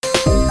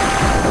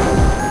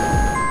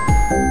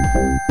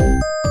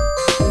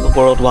The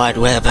World Wide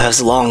Web has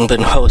long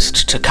been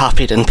host to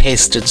copied and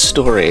pasted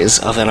stories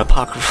of an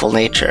apocryphal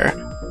nature.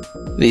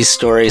 These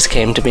stories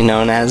came to be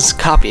known as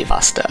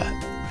copypasta,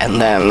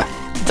 and then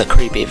the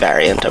creepy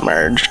variant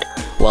emerged.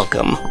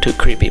 Welcome to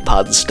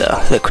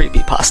Creepypodsta, the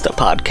Creepypasta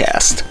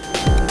podcast.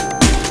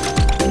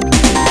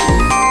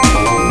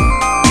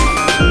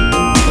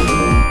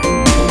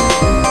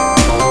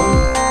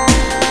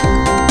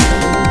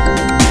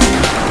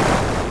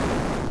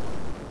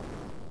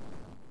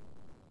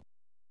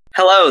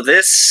 Hello,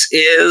 this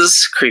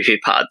is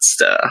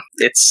Creepypodsta.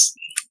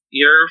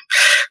 You're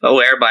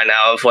aware by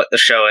now of what the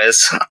show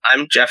is.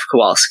 I'm Jeff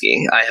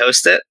Kowalski. I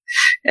host it,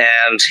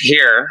 and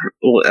here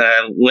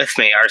with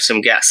me are some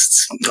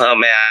guests. Oh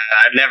man,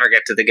 I never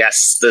get to the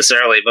guests this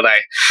early, but I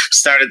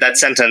started that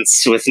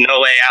sentence with no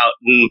way out,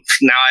 and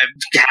now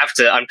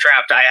I'm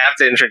trapped. I have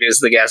to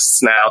introduce the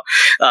guests now.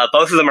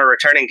 Both of them are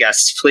returning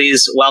guests.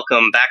 Please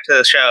welcome back to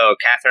the show,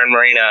 Catherine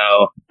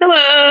Marino.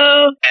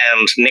 Hello.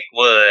 And Nick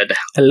Wood.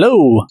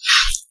 Hello.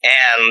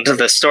 And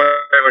the story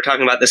we're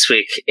talking about this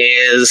week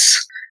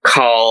is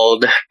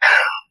called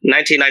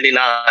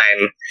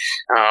 1999.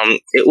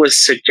 It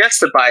was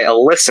suggested by a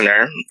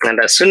listener, and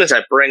as soon as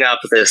I bring up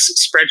this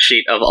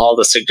spreadsheet of all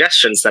the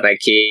suggestions that I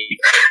keep,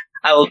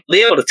 I will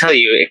be able to tell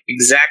you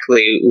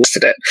exactly what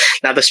listed it.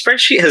 Now, the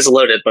spreadsheet has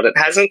loaded, but it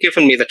hasn't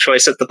given me the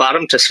choice at the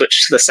bottom to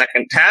switch to the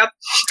second tab.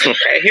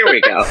 Okay, here we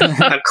go.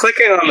 I'm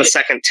clicking on the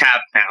second tab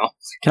now.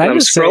 Can I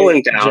just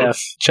scrolling down?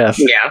 Jeff,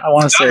 yeah, I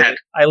want to say, ahead.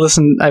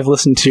 I've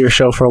listened to your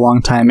show for a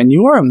long time, and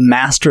you are a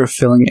master of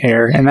filling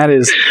air, and that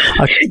is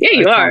a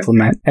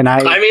compliment. And I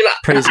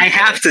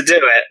have to do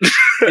it.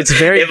 It's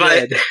very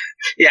good.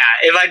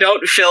 If I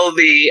don't fill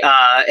the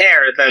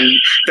air, then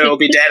there will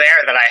be dead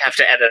air that I have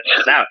to edit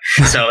it out.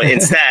 So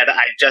instead, I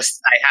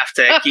have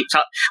to keep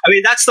talking. I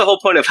mean, that's the whole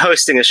point of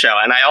hosting a show.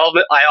 And I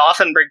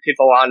often bring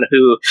people on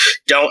who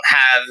don't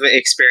have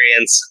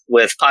experience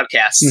with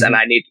podcasts, and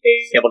I need to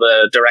be able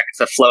to direct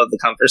the flow of the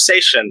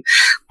conversation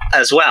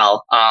as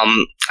well.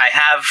 I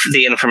have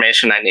the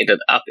information I needed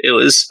up. It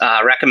was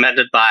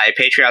recommended by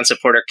Patreon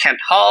supporter Kent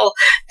Hall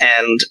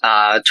and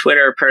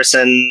Twitter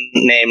person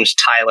named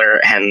Tyler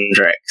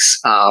Hendricks.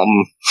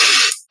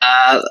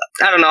 I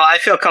don't know. I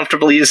feel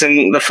comfortable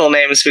using the full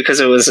names because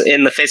it was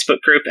in the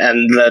Facebook group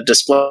and the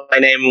display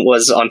name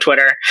was on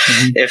Twitter.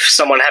 Mm-hmm. If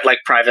someone had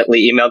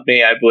privately emailed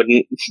me, I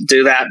wouldn't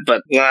do that,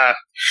 but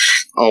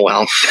oh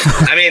well.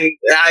 I mean,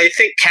 I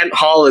think Kent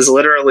Hall is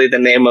literally the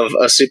name of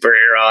a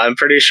superhero. I'm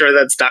pretty sure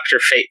that's Dr.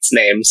 Fate's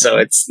name, so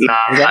it's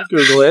not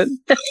Google it.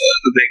 a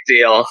big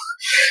deal.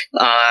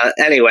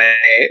 Anyway,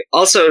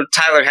 also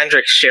Tyler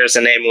Hendricks shares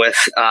a name with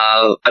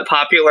a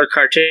popular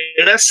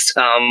cartoonist.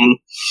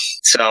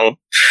 So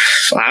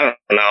I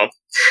don't know.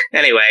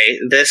 Anyway,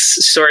 this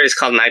story is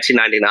called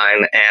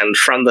 1999, and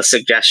from the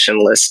suggestion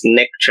list,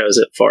 Nick chose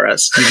it for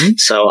us. Mm-hmm.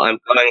 So I'm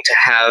going to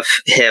have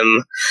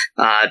him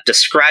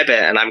describe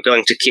it, and I'm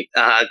going to keep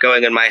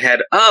going in my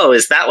head, oh,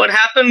 is that what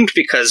happened?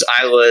 Because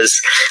I was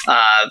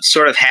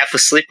sort of half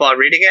asleep while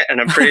reading it,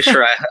 and I'm pretty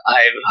sure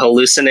I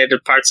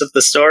hallucinated parts of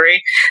the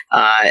story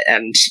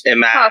and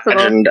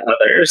imagined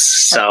others.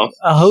 So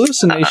a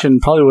hallucination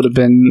probably would have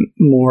been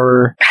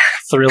more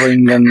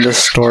thrilling than this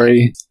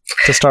story.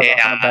 To start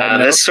off on a bad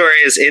note. This story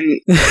is in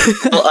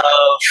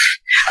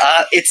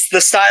it's the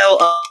style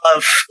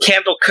of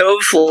Candle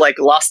Cove,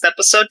 Lost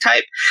Episode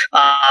type,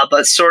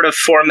 but sort of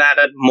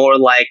formatted more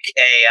like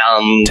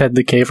a Ted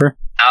the Caver.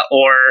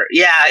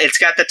 It's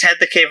got the Ted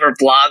the Caver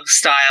blog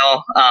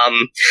style,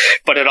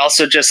 but it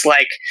also just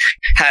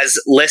has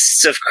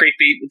lists of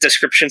creepy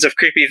descriptions of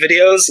creepy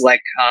videos,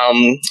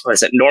 what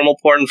is it, normal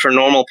porn for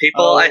normal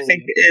people? Oh. I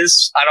think it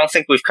is. I don't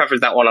think we've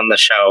covered that one on the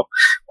show,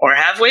 or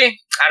have we?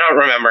 I don't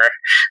remember.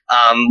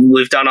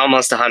 We've done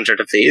almost 100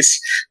 of these,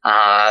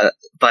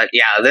 but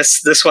yeah,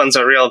 this one's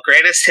a real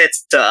greatest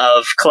hits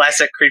of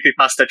classic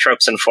creepypasta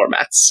tropes and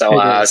formats. So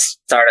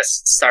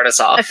start us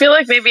off. I feel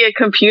like maybe a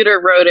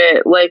computer wrote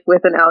it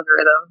with an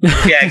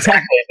algorithm. Yeah,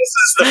 exactly. This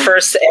is the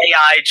first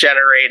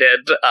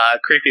AI-generated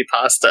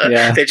creepypasta.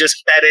 Yeah. They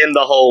just fed in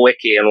the whole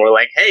wiki and were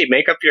like, hey,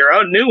 make up your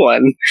own new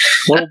one.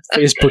 What will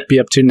Facebook be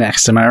up to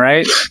next, am I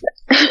right?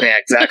 Yeah,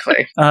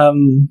 exactly.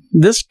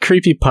 This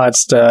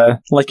creepypasta,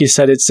 like you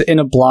said, it's in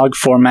a blog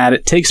format.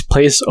 It takes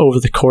place over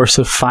the course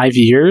of 5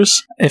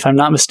 years. If I'm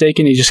not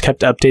mistaken, he just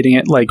kept updating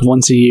it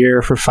once a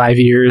year for 5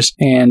 years.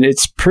 And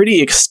it's pretty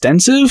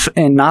extensive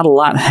and not a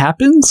lot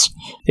happens.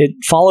 It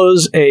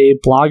follows a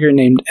blogger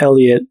named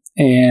Elliot,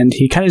 and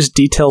he kind of just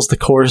details the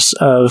course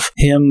of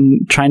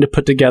him trying to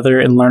put together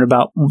and learn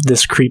about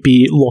this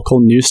creepy local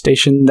news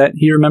station that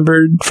he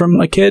remembered from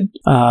a kid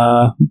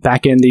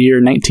back in the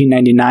year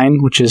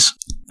 1999, which is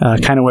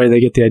kind of where they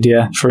get the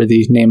idea for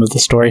the name of the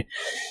story.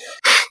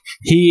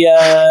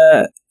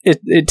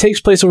 It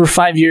takes place over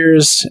 5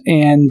 years,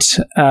 and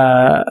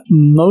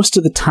most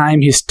of the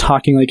time he's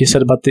talking, like you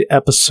said, about the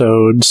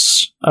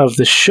episodes of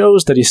the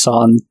shows that he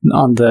saw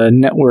on the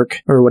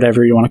network, or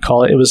whatever you want to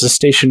call it. It was a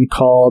station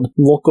called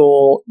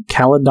Local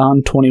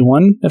Caledon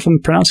 21, if I'm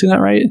pronouncing that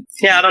right.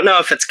 Yeah, I don't know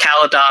if it's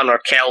Caledon or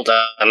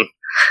Caledon.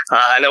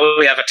 I know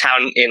we have a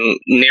town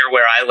near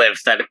where I live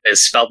that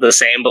is spelled the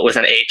same, but with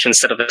an H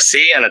instead of a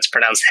C, and it's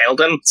pronounced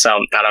Halden. So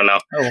I don't know.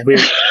 Oh,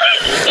 weird.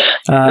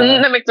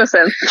 That makes no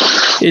sense.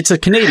 It's a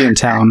Canadian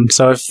town,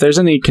 so if there's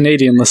any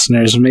Canadian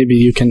listeners, maybe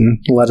you can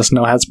let us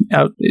know how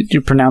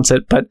you pronounce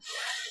it. But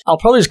I'll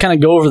probably just kind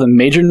of go over the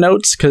major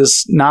notes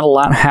because not a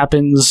lot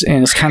happens,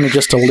 and it's kind of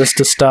just a list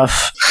of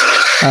stuff.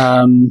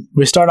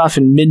 We start off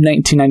in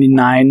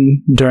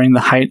mid-1999 during the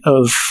height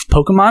of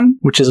Pokemon,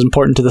 which is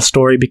important to the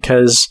story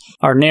because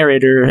our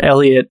narrator,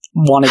 Elliot,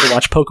 wanted to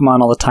watch Pokemon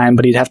all the time,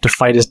 but he'd have to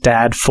fight his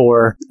dad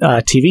for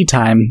TV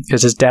time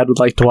because his dad would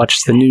like to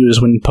watch the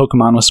news when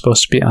Pokemon was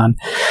supposed to be on.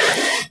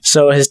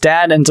 So his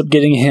dad ends up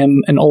getting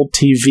him an old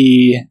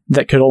TV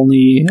that could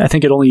only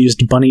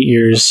used bunny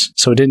ears,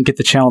 so it didn't get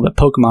the channel that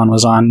Pokemon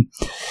was on.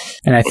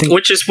 And I think,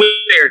 which is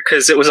weird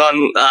because it was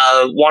on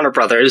Warner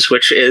Brothers, or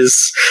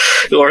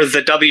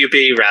the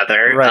WB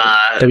rather.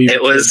 Right. WB.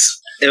 It was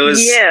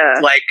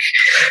like,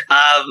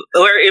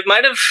 or it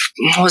might have,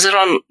 was it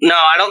on, no,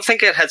 I don't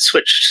think it had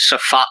switched to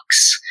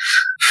Fox,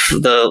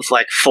 the,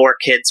 like,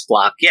 4Kids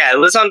block. Yeah, it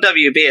was on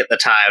WB at the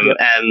time,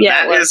 and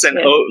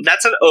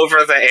that's an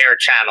over-the-air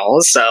channel,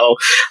 so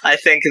I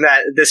think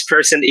that this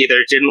person either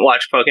didn't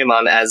watch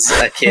Pokemon as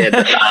a kid,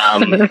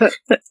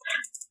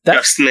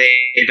 just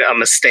made a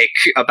mistake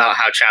about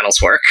how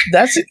channels work.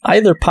 That's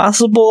either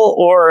possible,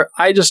 or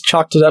I just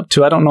chalked it up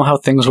to I don't know how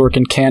things work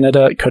in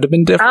Canada. It could have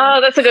been different.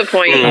 Oh, that's a good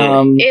point.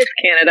 It's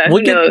Canada.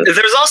 Who knows?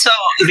 There's also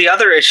the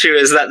other issue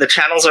is that the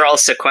channels are all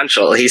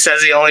sequential. He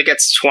says he only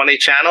gets 20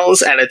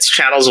 channels, and it's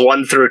channels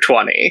 1 through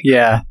 20.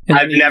 Yeah.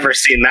 I've never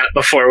seen that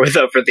before with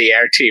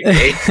over-the-air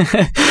TV.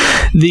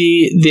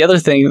 The other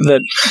thing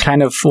that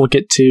kind of we'll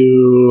get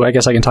to, I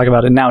guess I can talk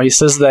about it now. He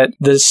says that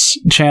this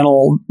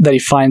channel that he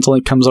finds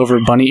only comes over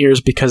bunny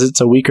ears because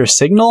it's a weaker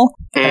signal.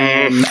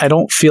 And I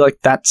don't feel like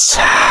that's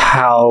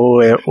how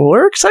it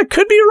works. I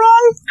could be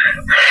wrong.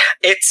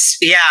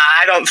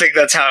 I don't think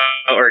that's how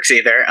it works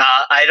either.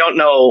 I don't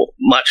know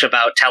much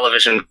about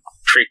television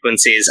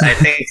frequencies. I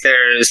think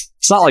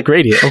it's not like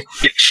radio.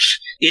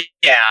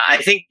 Yeah, I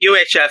think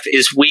UHF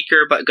is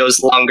weaker but goes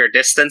longer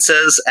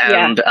distances,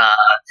 and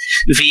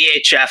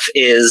VHF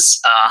is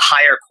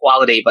higher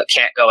quality but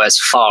can't go as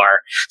far.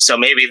 So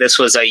maybe this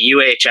was a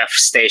UHF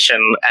station,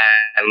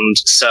 and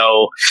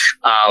so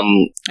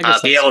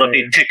be able to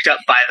be picked up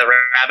by the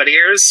rabbit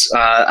ears.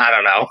 I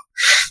don't know.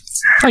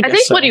 I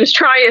think what he was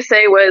trying to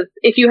say was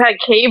if you had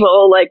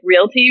cable, like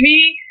real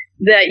TV,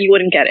 that you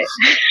wouldn't get it.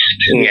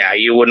 Yeah,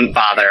 you wouldn't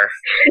bother.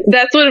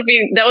 That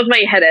was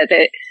my head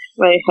edit.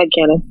 My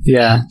headcanon.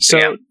 Yeah.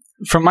 So,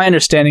 from my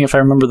understanding, if I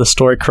remember the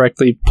story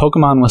correctly,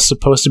 Pokemon was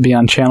supposed to be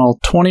on channel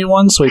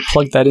 21, so he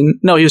plugged that in.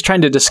 No, he was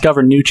trying to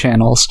discover new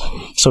channels,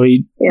 so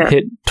he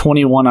hit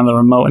 21 on the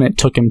remote, and it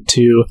took him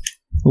to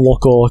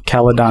local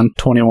Caledon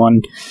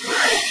 21.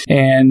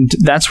 And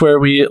that's where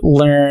we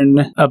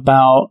learn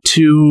about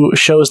two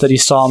shows that he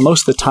saw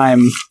most of the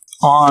time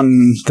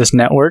on this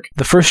network.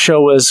 The first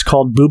show was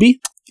called Booby.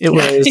 It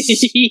was...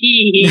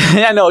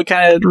 I know, it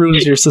kind of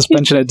ruins your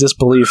suspension of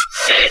disbelief.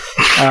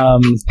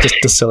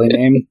 Just a silly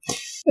name.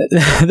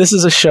 This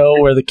is a show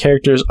where the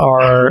characters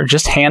are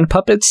just hand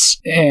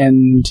puppets,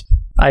 and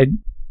I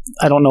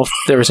don't know if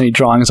there was any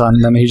drawings on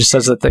them. He just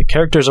says that the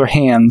characters are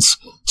hands,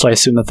 so I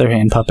assume that they're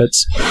hand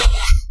puppets.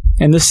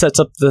 And this sets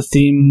up the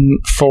theme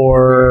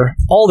for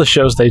all the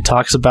shows that he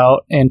talks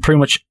about, and pretty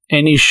much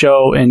any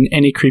show in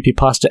any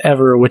creepypasta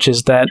ever, which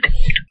is that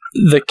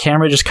the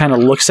camera just kind of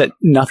looks at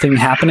nothing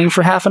happening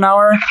for half an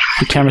hour.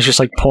 The camera's just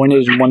like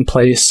pointed in one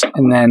place,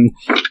 and then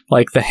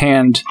like the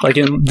hand, like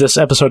in this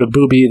episode of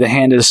Booby, the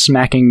hand is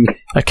smacking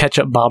a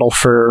ketchup bottle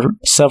for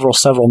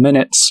several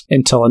minutes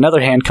until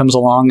another hand comes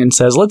along and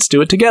says, "Let's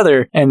do it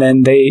together." And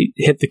then they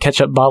hit the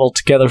ketchup bottle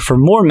together for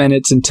more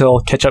minutes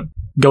until ketchup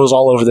goes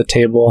all over the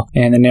table,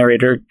 and the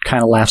narrator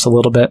kind of laughs a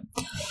little bit.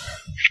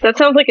 That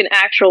sounds like an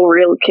actual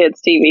real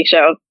kids TV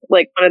show,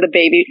 like one of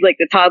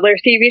the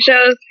toddlers TV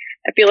shows.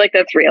 I feel like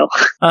that's real.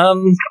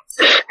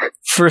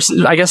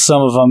 I guess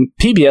some of them.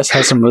 PBS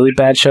has some really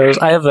bad shows.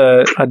 I have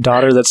a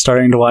daughter that's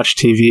starting to watch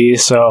TV,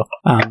 so...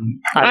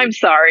 I'm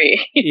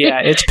sorry. Yeah,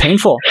 it's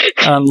painful.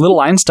 Little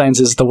Einsteins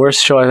is the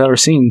worst show I've ever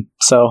seen,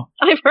 so...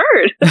 I've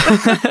heard.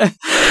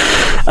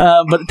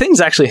 But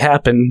things actually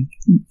happen.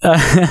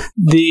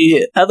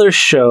 The other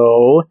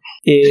show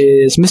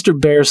is Mr.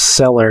 Bear's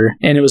Cellar,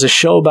 and it was a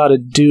show about a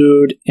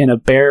dude in a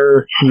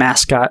bear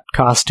mascot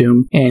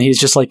costume, and he's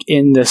just like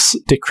in this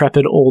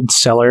decrepit old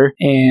cellar.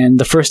 And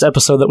the first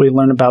episode that we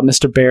learn about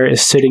Mr. Bear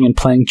is sitting and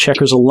playing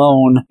checkers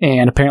alone,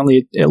 and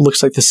apparently it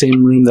looks like the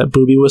same room that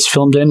Booby was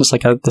filmed in. It's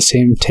like at the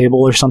same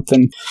table or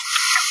something.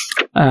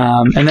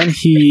 And then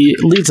he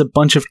leads a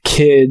bunch of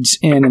kids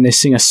in, and they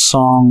sing a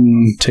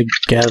song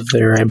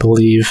together, I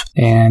believe.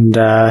 And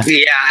I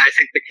think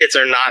the kids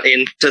are not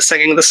into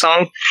singing the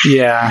song.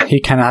 Yeah, he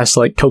kind of has to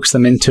like coax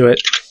them into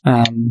it.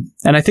 And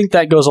I think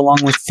that goes along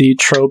with the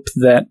trope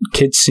that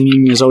kids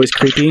singing is always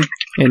creepy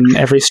in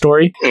every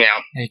story. Yeah,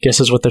 I guess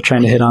is what they're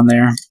trying to hit on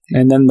there.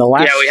 And then the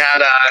last... Yeah, we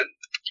had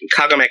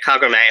Kagome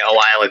Kagome a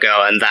while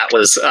ago, and that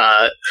was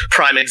a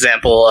prime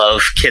example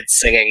of kids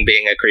singing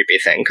being a creepy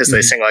thing, because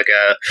they sing like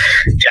a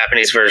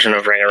Japanese version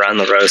of Ring Around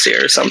the Rosie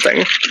or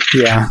something.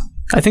 Yeah.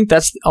 I think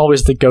that's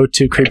always the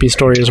go-to creepy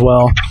story as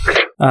well.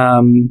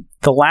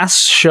 The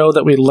last show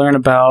that we learn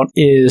about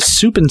is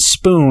Soup and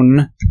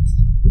Spoon,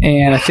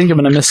 and I think I'm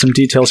going to miss some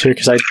details here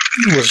because I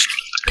was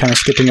kind of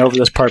skipping over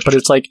this part, but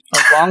it's like a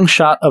long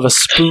shot of a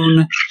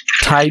spoon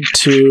tied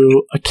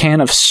to a can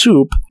of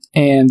soup,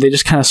 and they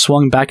just kind of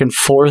swung back and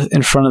forth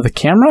in front of the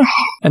camera,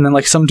 and then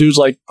like some dude's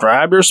like,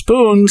 grab your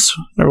spoons,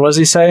 or what does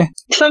he say?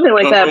 Something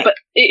like that, but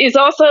it's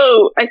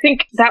also, I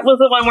think that was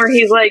the one where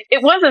he's like,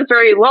 it wasn't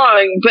very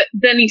long, but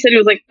then he said it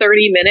was like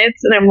 30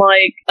 minutes, and I'm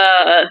like,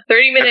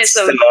 30 minutes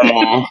That's of...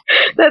 normal.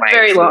 That's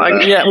very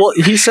long. Yeah, well,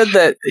 he said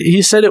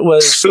it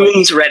was...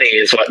 Spoons ready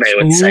is what they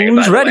would say,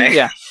 by the ready, way.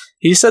 yeah.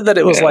 He said that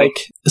it was like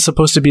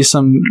supposed to be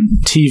some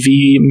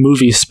TV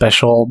movie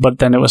special, but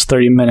then it was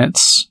 30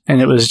 minutes.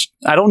 And it was,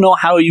 I don't know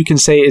how you can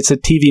say it's a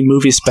TV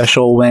movie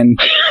special when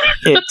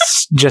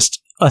it's just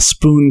a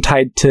spoon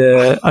tied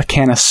to a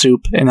can of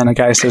soup and then a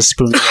guy says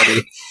spoon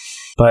ready.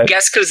 But I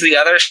guess because the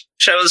other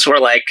shows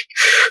were like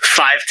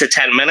 5 to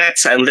 10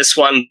 minutes, and this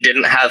one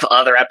didn't have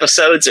other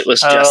episodes. It was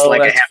just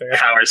like a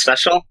half-hour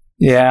special.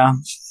 Yeah.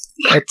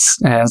 It's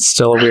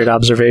still a weird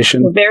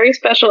observation. Very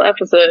special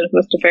episode,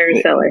 Mr.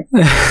 Fairy Seller.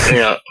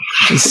 Yeah.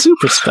 It's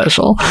super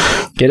special.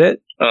 Get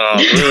it?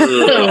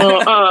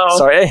 Oh.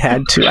 Sorry, I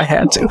had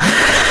to.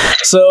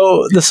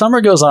 So the summer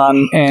goes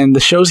on, and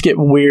the shows get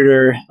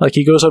weirder. Like,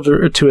 he goes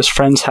over to his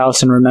friend's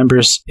house and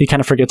remembers, he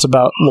kind of forgets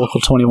about Local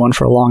 21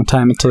 for a long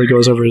time until he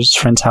goes over to his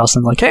friend's house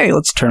and like, hey,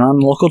 let's turn on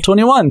Local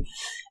 21.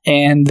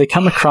 And they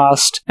come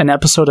across an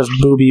episode of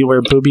Booby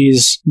where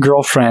Booby's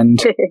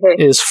girlfriend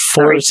is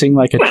forcing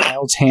like a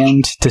child's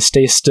hand to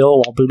stay still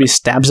while Booby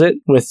stabs it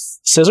with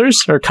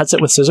scissors, or cuts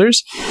it with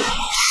scissors.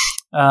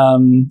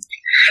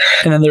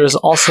 And then there was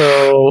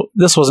also,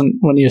 this wasn't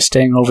when he was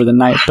staying over the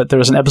night, but there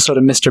was an episode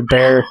of Mr.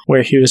 Bear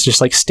where he was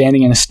just like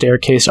standing in a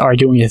staircase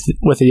arguing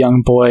with a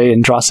young boy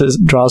and draws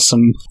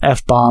some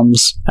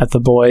F-bombs at the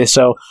boy.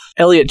 So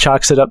Elliot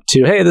chalks it up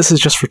to, hey, this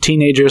is just for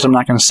teenagers. I'm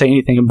not going to say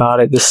anything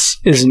about it. This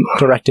isn't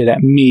directed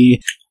at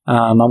me.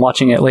 I'm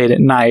watching it late at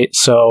night,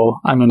 so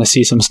I'm going to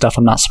see some stuff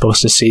I'm not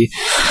supposed to see.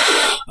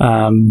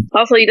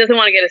 Also, he doesn't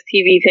want to get his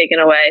TV taken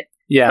away.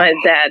 Yeah, by his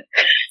dad.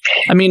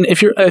 I mean,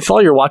 if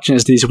all you're watching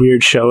is these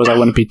weird shows, I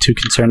wouldn't be too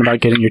concerned about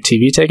getting your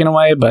TV taken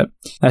away, but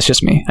that's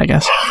just me, I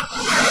guess.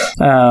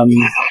 I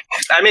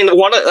mean,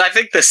 I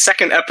think the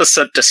second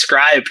episode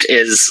described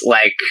is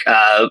like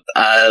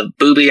a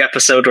Booby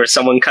episode where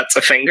someone cuts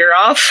a finger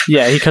off.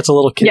 Yeah, he cuts a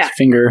little kid's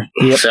finger.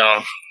 Yep.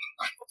 So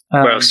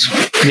gross.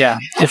 Yeah,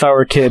 if I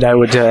were a kid,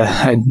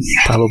 I'd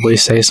probably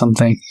say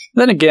something.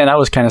 Then again, I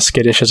was kind of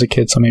skittish as a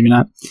kid, so maybe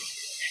not.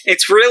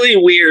 It's really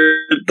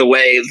weird the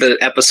way the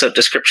episode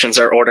descriptions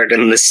are ordered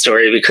in this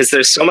story, because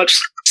there's so much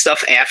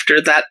stuff after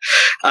that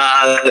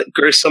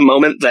gruesome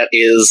moment that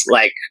is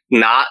like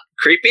not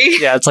creepy.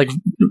 Yeah, it's like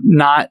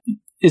not.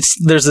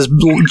 There's this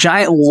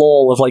giant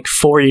lull of like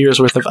 4 years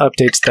worth of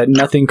updates that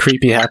nothing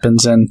creepy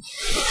happens, and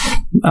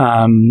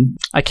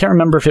I can't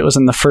remember if it was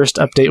in the first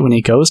update when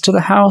he goes to the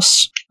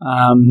house.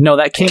 No,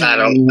 that came. I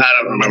don't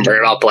remember.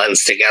 It all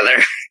blends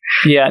together.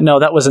 Yeah, no,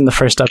 that was in the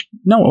first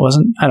No, it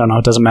wasn't. I don't know.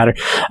 It doesn't matter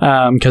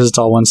because it's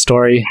all one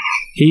story.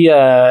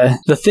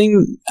 The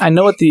thing I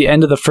know at the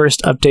end of the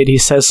first update, he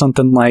says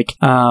something like,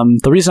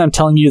 "The reason I'm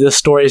telling you this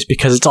story is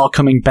because it's all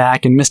coming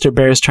back, and Mr.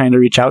 Bear is trying to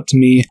reach out to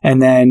me." And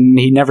then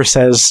he never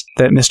says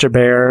that Mr.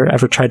 Bear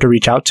ever tried to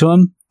reach out to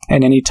him.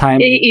 And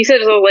anytime he said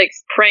it's all like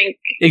prank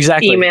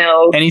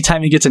emails.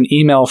 Anytime he gets an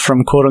email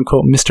from quote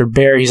unquote Mr.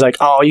 Bear, he's like,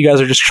 "Oh, you guys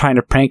are just trying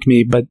to prank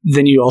me." But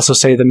then you also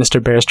say that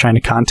Mr. Bear is trying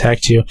to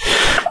contact you.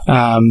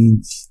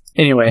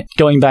 Anyway,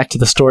 going back to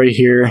the story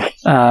here,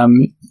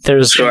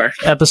 there's an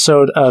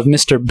episode of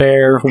Mr.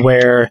 Bear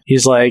where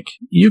he's like,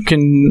 "You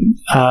can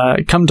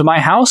come to my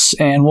house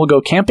and we'll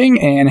go camping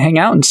and hang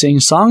out and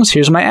sing songs.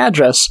 Here's my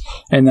address."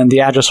 And then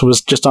the address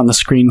was just on the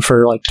screen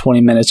for like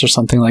 20 minutes or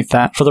something like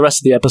that for the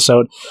rest of the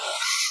episode.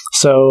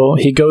 So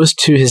he goes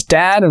to his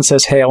dad and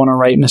says, "Hey, I want to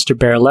write Mr.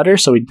 Bear a letter."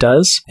 So he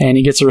does. And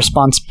he gets a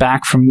response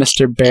back from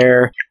Mr.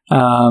 Bear.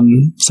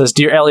 Says,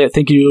 "Dear Elliot,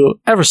 thank you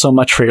ever so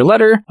much for your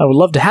letter. I would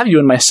love to have you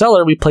in my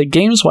cellar. We play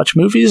games, watch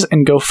movies,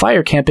 and go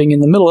fire camping in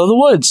the middle of the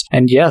woods.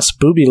 And yes,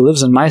 Booby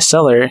lives in my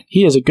cellar.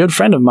 He is a good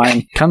friend of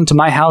mine. Come to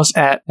my house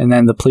at..." And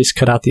then the police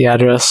cut out the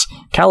address.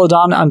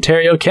 "Caledon,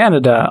 Ontario,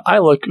 Canada. I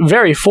look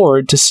very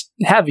forward to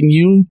having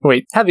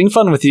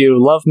fun with you.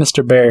 Love,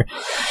 Mr. Bear."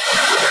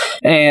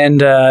 And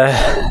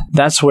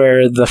that's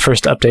where the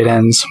first update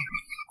ends.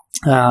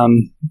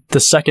 The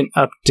second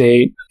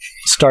update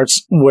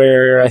starts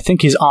where I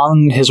think he's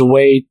on his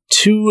way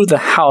to the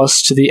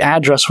house, to the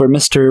address where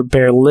Mr.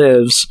 Bear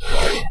lives,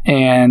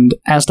 and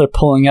as they're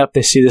pulling up,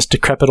 they see this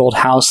decrepit old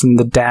house, and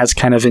the dad's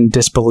kind of in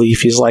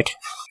disbelief. He's like,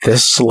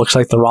 "This looks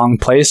like the wrong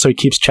place," so he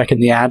keeps checking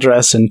the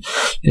address, and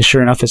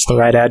sure enough, it's the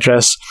right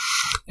address.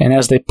 And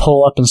as they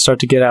pull up and start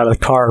to get out of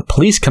the car,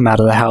 police come out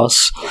of the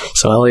house.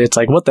 So Elliot's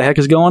like, "What the heck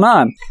is going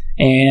on?"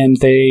 and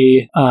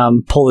they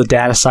pull the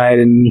dad aside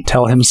and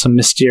tell him some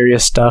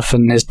mysterious stuff,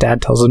 and his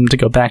dad tells him to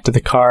go back to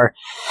the car.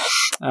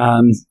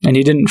 And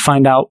he didn't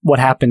find out what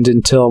happened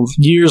until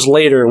years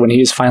later when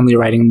he's finally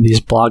writing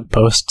these blog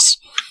posts.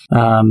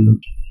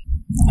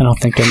 I don't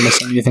think I'm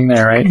missing anything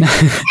there, right?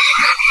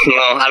 No,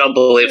 I don't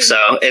believe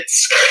so.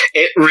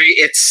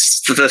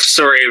 It's the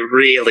story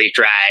really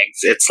drags.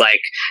 It's like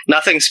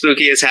nothing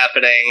spooky is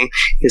happening.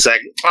 He's like,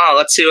 oh,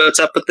 let's see what's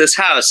up with this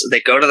house. They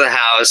go to the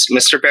house.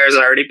 Mr. Bear's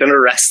already been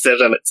arrested,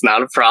 and it's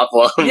not a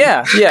problem.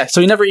 Yeah.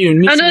 So he never even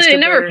meets. Oh no, Mr. they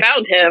never Bear.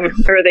 found him,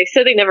 or they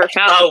said they never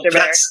found Mr.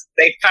 Bear.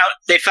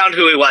 They found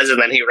who he was,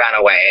 and then he ran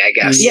away. I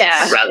guess.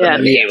 Yeah. Rather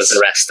than he was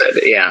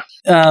arrested. Yeah.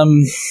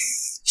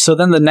 So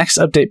then the next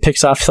update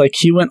picks off, like,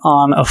 he went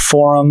on a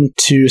forum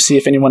to see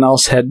if anyone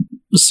else had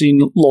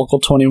seen Local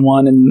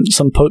 21, and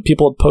some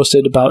people had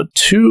posted about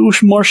 2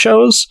 more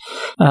shows.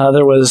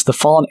 There was The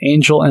Fallen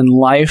Angel and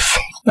Life.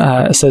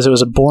 It says it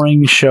was a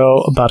boring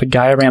show about a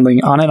guy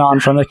rambling on and on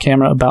from the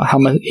camera about how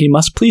he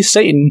must please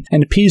Satan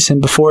and appease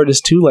him before it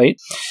is too late.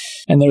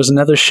 And there was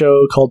another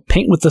show called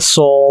Paint with the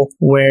Soul,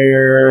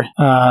 where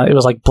it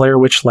was like Blair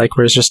Witch-like,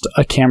 where it's just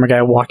a camera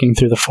guy walking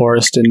through the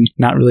forest and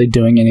not really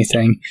doing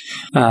anything.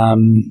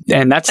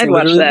 And that's I'd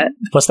watch that.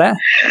 What's that?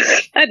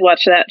 I'd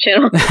watch that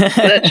channel,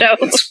 that show.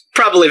 It's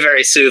probably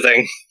very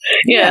soothing.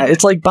 Yeah,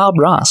 it's like Bob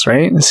Ross,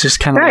 right? It's just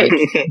kind of like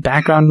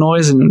background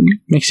noise and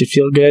makes you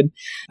feel good.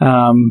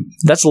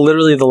 That's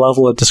literally the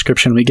level of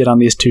description we get on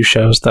these 2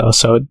 shows, though.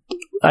 So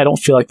I don't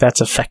feel like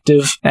that's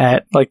effective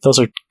at, like, those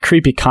are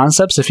creepy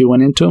concepts if you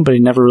went into them, but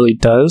he never really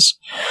does.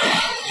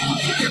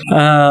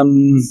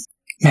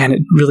 Man,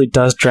 it really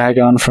does drag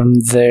on from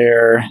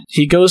there.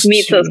 He goes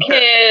meets those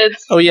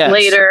kids. Oh yeah,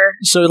 later.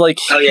 So like,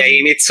 oh yeah,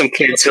 he meets some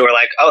kids who are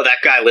like, oh, that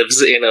guy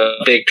lives in a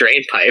big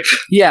drain pipe.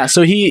 Yeah,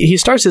 so he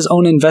starts his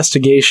own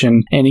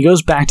investigation, and he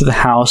goes back to the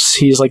house.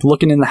 He's like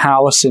looking in the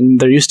house, and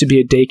there used to be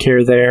a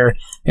daycare there.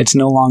 It's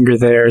no longer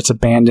there. It's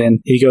abandoned.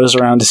 He goes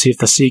around to see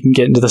if he can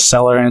get into the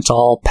cellar, and it's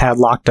all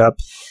padlocked up.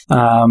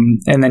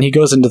 And then he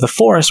goes into the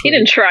forest. He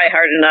didn't try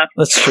hard enough.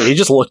 That's true. He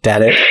just looked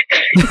at it.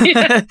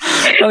 I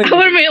would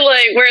be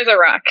like, where's a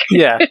rock?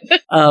 Yeah.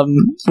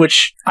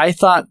 Which I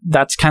thought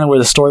that's kind of where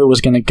the story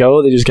was going to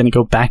go. They was going to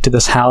go back to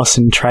this house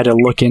and try to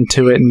look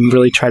into it and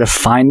really try to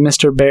find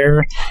Mr.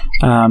 Bear.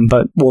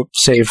 But we'll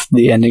save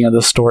the ending of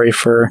the story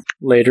for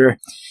later.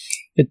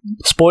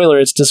 Spoiler,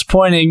 it's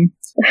disappointing.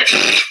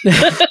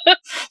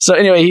 So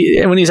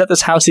anyway, when he's at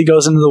this house, he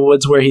goes into the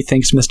woods where he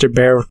thinks Mr.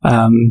 Bear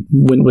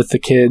went with the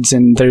kids,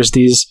 and there's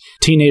these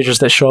teenagers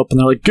that show up, and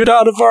they're like, "Get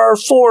out of our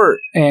fort!"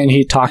 And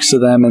he talks to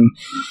them, and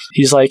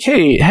he's like,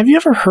 "Hey, have you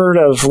ever heard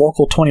of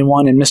Local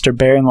 21 and Mr.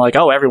 Bear?" And they're like,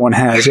 "Oh, everyone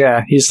has.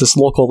 Yeah, he's this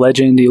local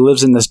legend. He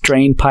lives in this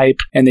drain pipe,"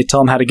 and they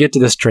tell him how to get to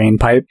this drain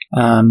pipe.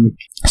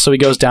 So he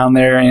goes down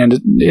there, and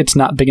it's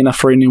not big enough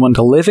for anyone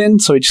to live in,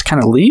 so he just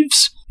kind of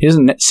leaves. He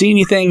doesn't see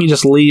anything. He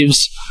just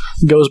leaves,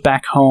 goes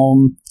back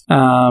home.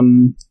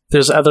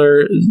 There's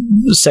other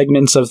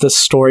segments of this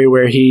story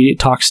where he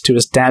talks to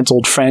his dad's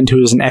old friend who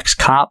is an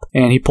ex-cop,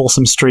 and he pulls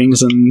some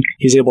strings, and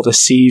he's able to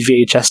see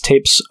VHS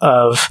tapes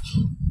of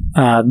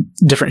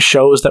different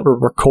shows that were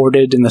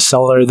recorded in the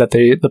cellar that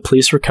the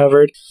police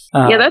recovered.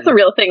 Yeah, that's a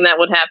real thing that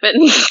would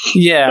happen.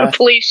 Yeah. The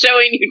police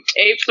showing you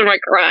tapes from a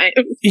crime.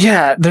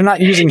 Yeah, they're not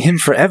using him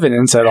for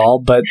evidence at all,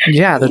 but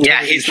yeah.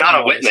 Yeah, he's not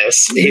a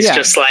witness. He's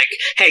just like,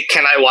 hey,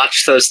 can I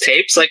watch those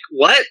tapes? Like,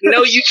 what?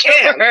 No, you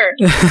can't.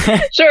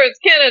 Sure, it's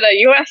Canada.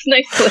 You asked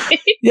nicely.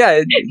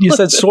 Yeah, you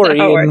said sorry,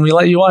 and we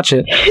let you watch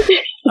it.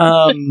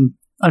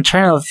 I'm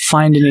trying to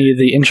find any of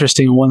the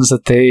interesting ones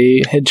that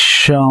they had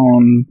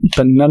shown,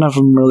 but none of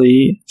them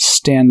really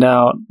stand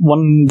out.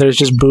 One, there's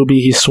just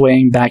Booby, he's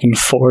swaying back and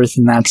forth,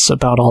 and that's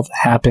about all that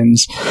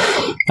happens.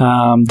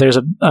 There's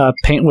a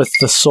Paint with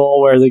the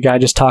Soul where the guy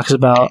just talks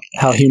about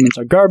how humans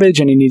are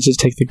garbage and he needs to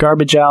take the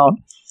garbage out.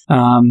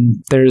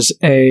 There's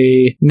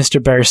a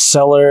Mr. Bear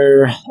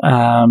cellar,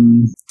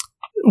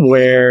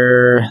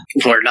 where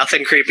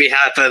nothing creepy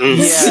happens.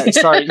 Yeah,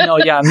 sorry. No,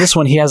 yeah, on this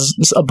one he has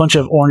a bunch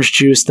of orange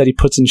juice that he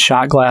puts in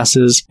shot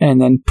glasses and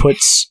then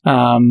puts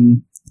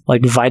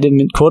like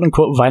quote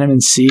unquote vitamin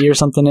C or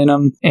something in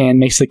them and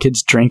makes the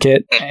kids drink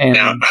it.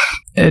 And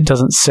it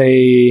doesn't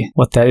say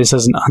what that is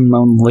as an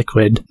unknown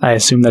liquid. I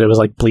assume that it was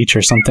like bleach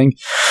or something.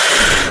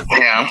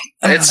 Yeah,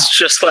 it's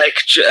just like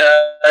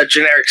a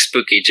generic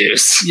spooky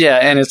juice. Yeah,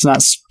 and it's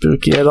not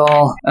spooky at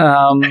all.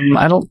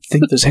 I don't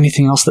think there's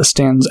anything else that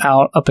stands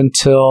out up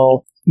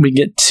until we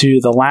get to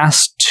the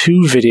last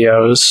 2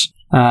 videos.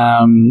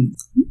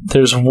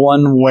 There's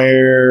one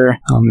where,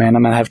 oh man,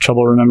 I'm gonna have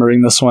trouble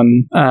remembering this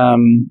one.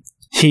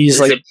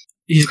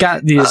 He's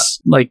got these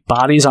like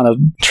bodies on a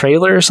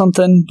trailer or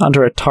something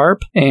under a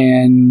tarp,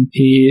 and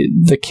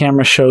the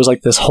camera shows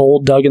like this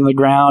hole dug in the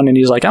ground, and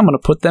he's like, "I'm going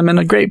to put them in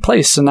a great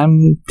place," and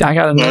I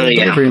got another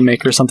delivery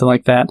maker or something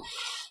like that.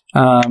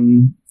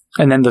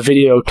 And then the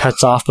video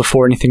cuts off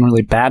before anything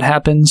really bad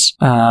happens.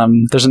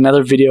 There's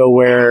another video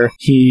where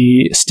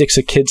he sticks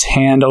a kid's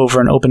hand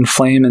over an open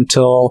flame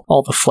until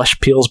all the flesh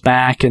peels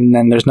back, and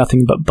then there's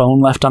nothing but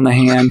bone left on the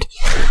hand.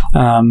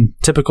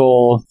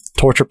 Typical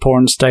torture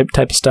porn type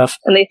of stuff.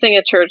 And they sing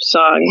a church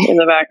song in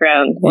the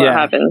background. What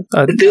happens?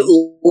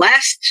 The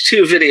last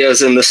two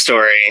videos in the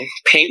story,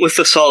 Paint with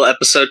the Soul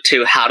episode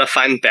 2, How to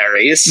Find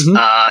Berries,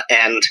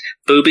 and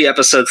Booby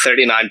episode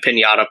 39,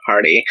 Pinata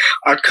Party,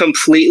 are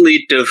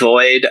completely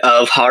devoid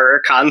of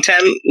horror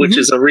content, which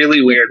is a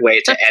really weird way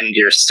to end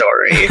your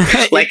story.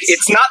 Like,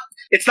 it's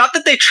not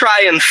that they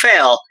try and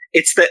fail,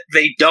 it's that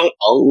they don't.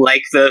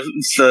 Like, the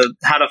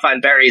How to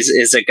Find Berries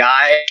is a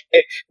guy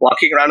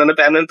walking around an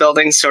abandoned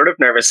building sort of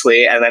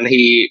nervously, and then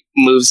he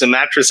moves a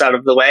mattress out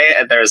of the way,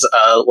 and there's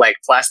a,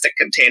 plastic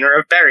container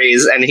of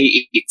berries, and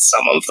he eats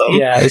some of them.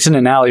 Yeah, it's in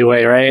an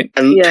alleyway, right?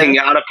 And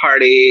Pinata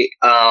Party,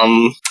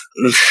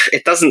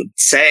 it doesn't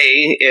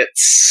say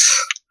it's...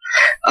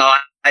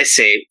 I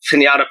see.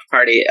 Pinata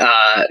Party,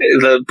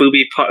 the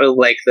booby part,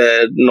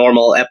 the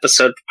normal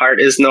episode part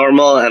is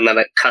normal, and then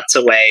it cuts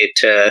away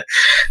to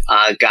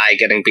a guy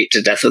getting beat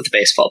to death with a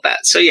baseball bat.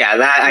 So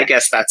I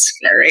guess that's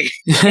scary.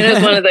 It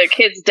was one of the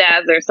kids'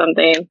 dads or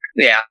something.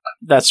 Yeah.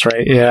 That's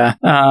right, yeah.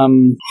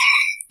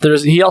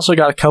 He also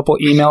got a couple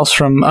emails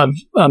from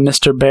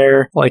Mr.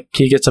 Bear. Like,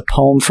 he gets a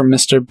poem from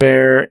Mr.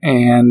 Bear,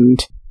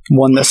 and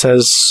one that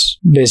says,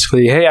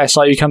 basically, hey, I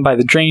saw you come by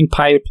the drain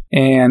pipe,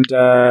 and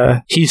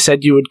he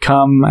said you would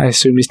come. I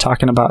assume he's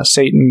talking about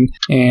Satan,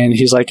 and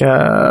he's like,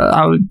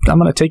 I'm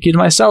going to take you to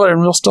my cellar,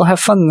 and we'll still have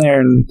fun there.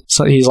 And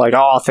so he's like,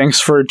 oh,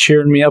 thanks for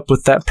cheering me up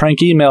with that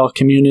prank email,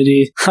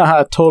 community.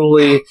 Haha,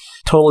 totally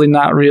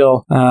not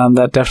real.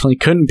 That definitely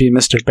couldn't be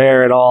Mr.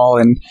 Bear at all,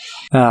 and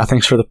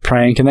thanks for the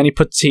prank. And then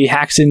he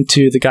hacks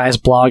into the guy's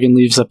blog and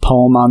leaves a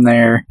poem on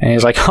there, and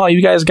he's like, oh,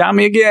 you guys got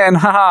me again,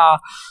 haha.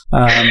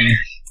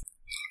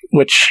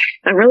 Which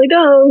I really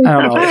don't.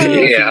 I don't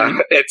know. Yeah,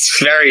 it's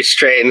very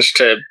strange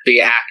to be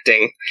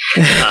acting,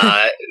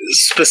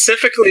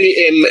 specifically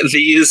in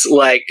these,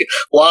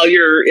 while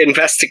you're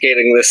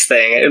investigating this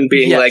thing and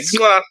being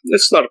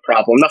it's not a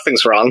problem,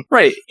 nothing's wrong.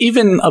 Right.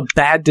 Even a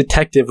bad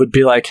detective would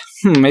be like,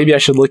 maybe I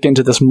should look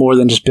into this more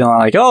than just being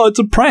like, oh, it's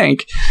a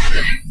prank.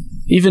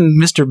 Even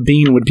Mr.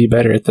 Bean would be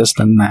better at this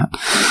than that.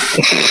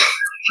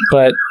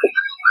 But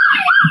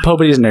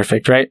nobody's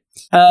perfect, right?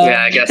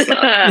 Yeah, I guess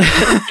not.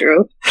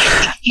 True.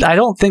 I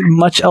don't think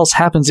much else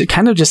happens. It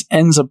kind of just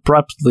ends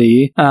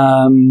abruptly.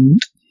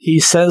 He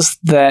says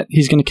that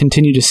he's going to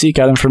continue to seek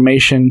out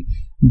information,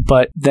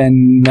 but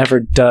then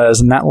never does.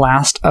 And that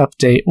last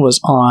update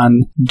was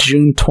on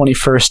June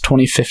 21st,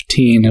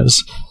 2015. It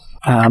was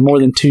more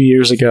than 2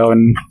 years ago,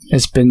 and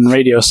it's been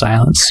radio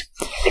silence.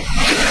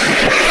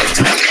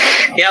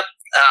 Yep.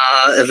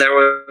 There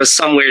was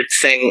some weird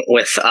thing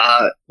with,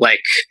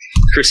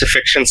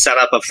 crucifixion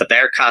setup of the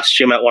bear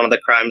costume at one of the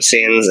crime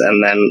scenes,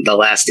 and then the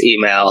last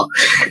email,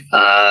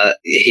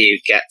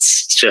 he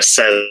just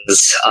says,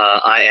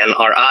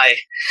 INRI,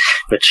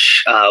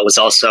 which was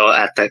also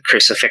at the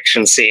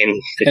crucifixion scene,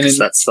 because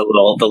that's the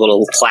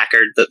little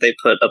placard that they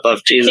put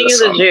above Jesus.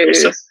 King of the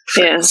Jews.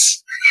 Yeah.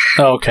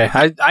 Oh, okay.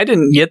 I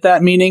didn't get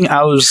that meaning.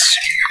 I was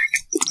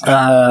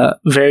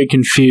very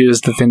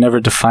confused that they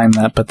never defined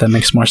that, but that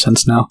makes more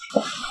sense now.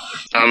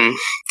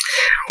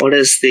 What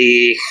is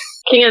the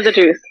King of the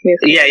Jews?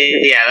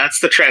 Yeah, that's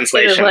the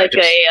translation. It was like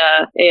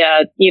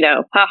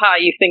haha,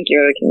 you think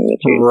you're the King of the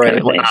Jews. Right, kind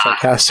of like a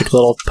sarcastic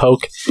little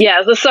poke. Yeah,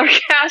 it's a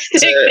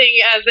sarcastic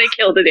thing as they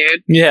killed the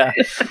dude. Yeah.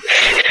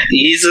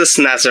 Jesus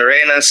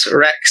Nazarenus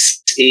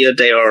Rex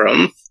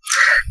Iodeorum.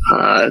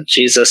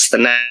 Jesus, the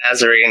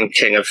Nazarene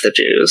King of the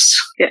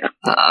Jews. Yeah.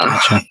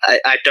 Gotcha.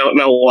 I don't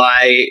know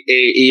why,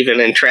 even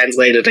in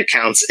translated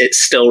accounts, it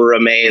still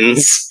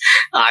remains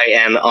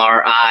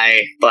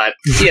INRI, but,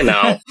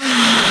 I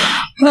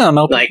don't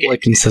know, like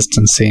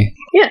consistency.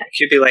 Yeah. It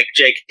could be like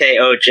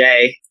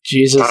JKOJ.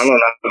 Jesus. I don't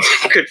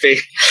know. Could be.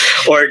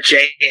 Or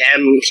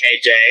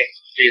JNKJ.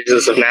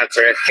 Jesus of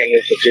Nazareth, King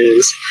of the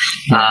Jews,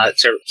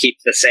 to keep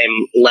the same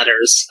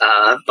letters,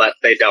 but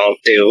they don't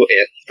do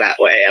it that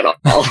way at all.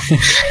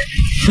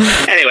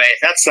 Anyway,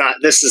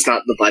 this is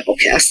not the Bible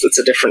cast. It's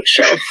a different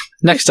show.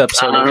 Next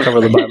episode, we'll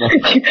cover the Bible.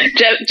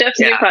 Jeff's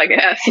new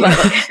podcast.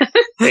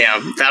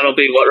 Yeah, that'll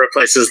be what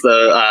replaces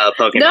the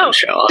Pokemon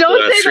show.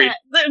 Don't say that.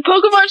 The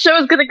Pokemon show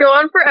is going to go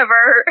on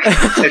forever.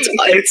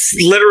 It's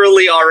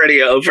literally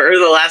already over.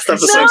 The last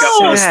episode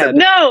got posted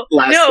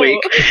last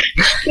week.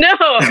 No.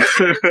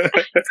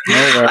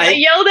 I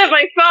yelled at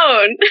my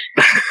phone.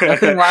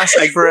 Nothing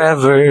lasts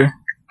forever.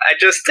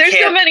 There's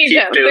so many,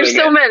 Jeff. There's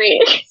so many.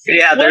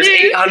 Yeah, there's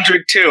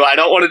 800 too. I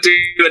don't want to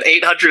do an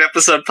 800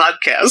 episode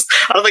podcast.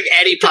 I don't think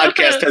any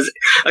podcast has.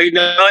 You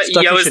know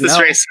what? Yo, is this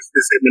racist?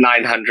 Is in the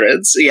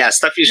 900s. Yeah,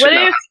 stuff you should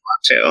know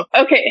too.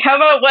 Okay, how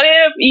about what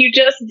if you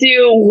just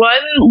do one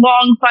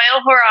long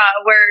final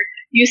hurrah where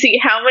you see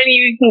how many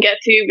you can get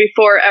to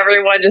before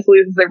everyone just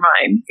loses their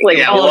mind.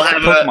 We'll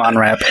have a Pokemon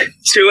rap.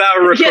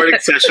 2-hour recording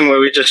session where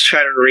we just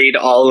try to read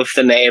all of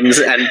the names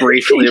and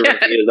briefly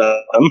review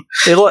them.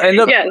 It'll end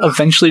up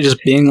eventually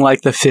just being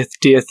like the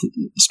 50th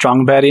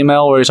Strong Bad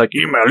email where he's like,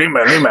 email.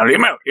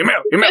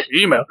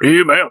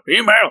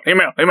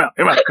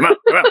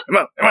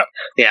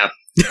 Yeah.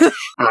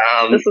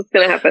 This is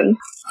going to happen.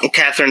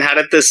 Catherine, how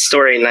did this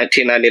story in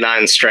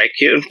 1999 strike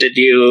you? Did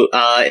you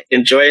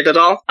enjoy it at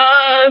all?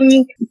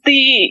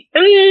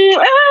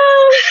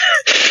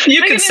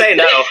 You can say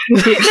no. No,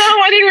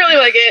 I didn't really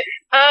like it.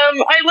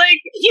 I like,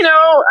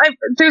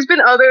 there's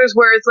been others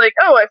where it's like,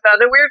 oh, I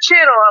found a weird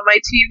channel on my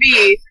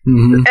TV.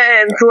 Mm-hmm.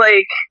 And,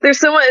 like, there's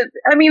so much,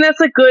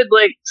 that's a good,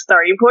 like,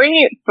 starting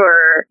point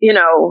for, a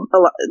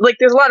lot, like,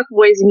 there's a lot of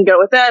ways you can go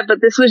with that,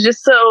 but this was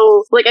just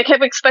so, like, I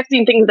kept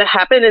expecting things to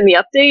happen in the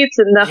updates,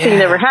 and nothing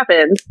never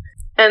happened.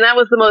 And that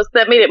was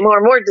that made it more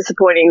and more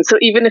disappointing. So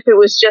even if it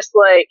was just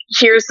like,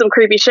 here's some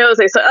creepy shows,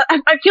 I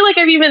feel like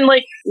I've even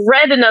like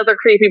read another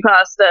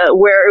creepypasta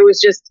where it was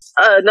just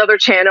another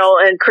channel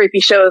and creepy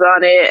shows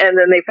on it, and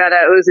then they found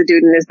out it was a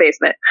dude in his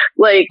basement.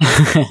 Like,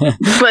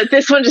 but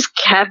this one just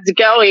kept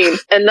going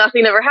and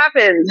nothing ever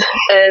happened.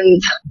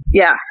 And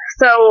yeah,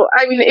 so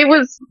it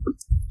was.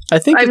 I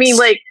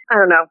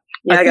don't know.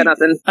 Yeah, I got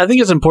nothing. I think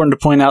it's important to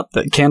point out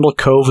that Candle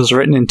Cove was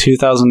written in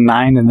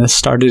 2009 and this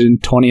started in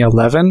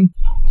 2011.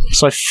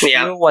 So I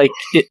feel like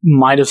it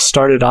might have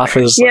started off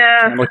as like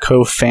a Candle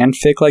Cove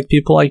fanfic like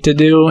people like to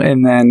do.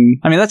 And then,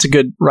 that's a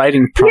good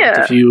writing prompt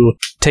if you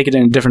take it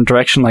in a different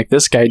direction like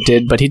this guy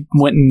did, but he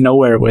went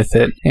nowhere with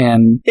it.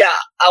 And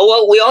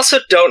well, we also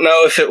don't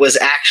know if it was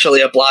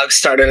actually a blog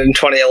started in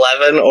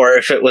 2011 or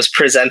if it was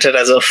presented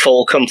as a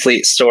full,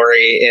 complete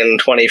story in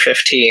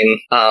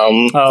 2015.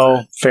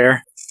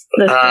 Fair.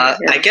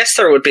 I guess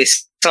there would be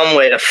some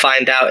way to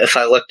find out if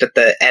I looked at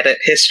the edit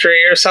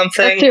history or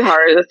something. That's too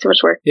hard. That's too much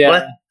work.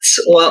 Yeah.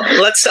 Let's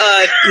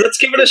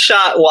give it a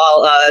shot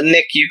while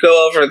Nick, you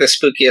go over the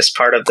spookiest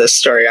part of this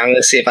story. I'm going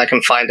to see if I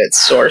can find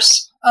its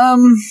source.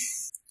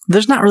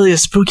 There's not really a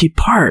spooky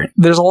part.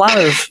 There's a lot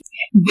of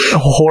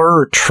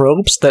horror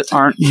tropes that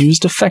aren't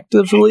used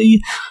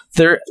effectively.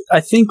 I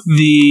think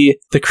the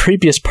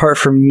creepiest part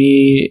for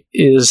me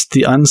is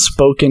the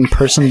unspoken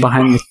person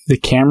behind the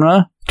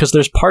camera. Because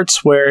there's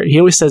parts where he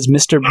always says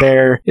Mr.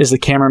 Bear is the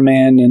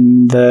cameraman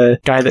and the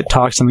guy that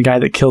talks and the guy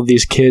that killed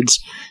these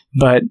kids.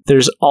 But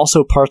there's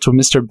also parts where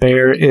Mr.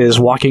 Bear is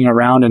walking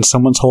around and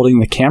someone's holding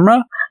the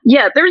camera.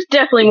 Yeah, there's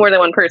definitely more than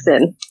one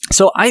person.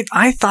 So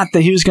I thought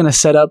that he was going to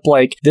set up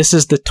like, this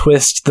is the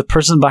twist. The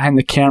person behind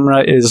the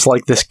camera is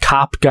like this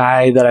cop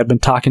guy that I've been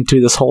talking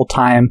to this whole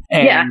time.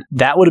 And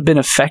that would have been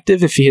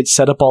effective if he had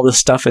set up all this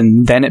stuff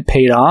and then it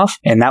paid off.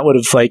 And that would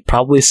have like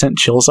probably sent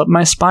chills up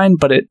my spine,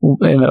 but it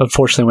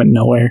unfortunately went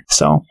nowhere.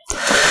 So...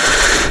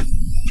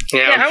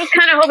 Yeah, I was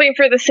kind of hoping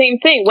for the same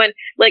thing when,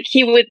 like,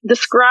 he would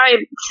describe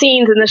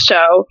scenes in the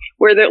show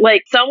where,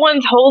 like,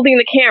 someone's holding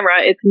the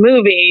camera, it's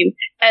moving,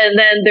 and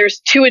then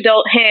there's two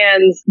adult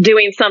hands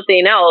doing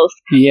something else.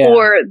 Yeah.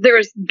 Or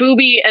there's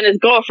Booby and his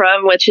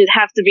girlfriend, which would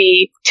have to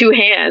be two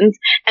hands,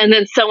 and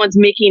then someone's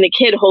making a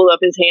kid hold up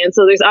his hand.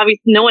 So there's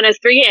obviously no one has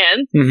three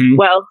hands. Mm-hmm.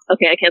 Well,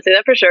 okay, I can't say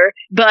that for sure,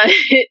 but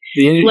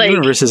the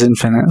universe is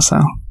infinite, so.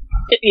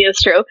 Yeah,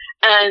 it's true.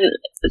 And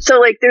so,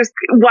 like,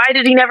 why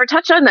did he never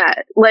touch on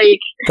that? Like,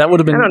 that would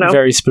have been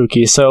very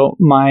spooky. So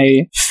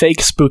my fake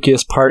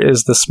spookiest part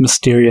is this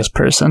mysterious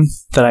person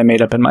that I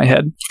made up in my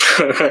head.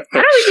 I don't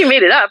think you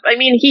made it up. I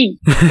mean, he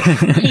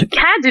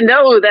had to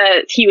know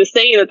that he was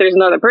saying that there's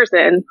another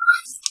person.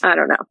 I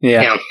don't know.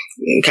 Yeah.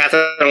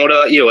 Catherine, what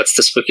about you? What's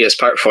the spookiest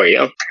part for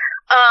you?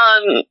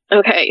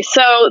 Okay,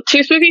 so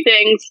two spooky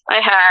things I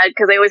had,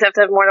 because I always have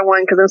to have more than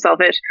one because I'm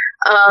selfish.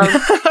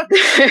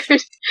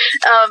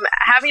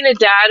 Having a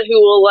dad who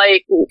will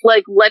like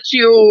let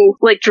you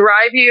like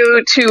drive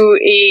you to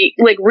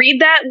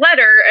read that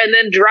letter and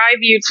then drive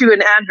you to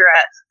an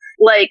address.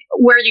 Like,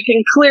 where you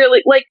can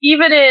clearly, like,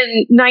 even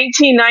in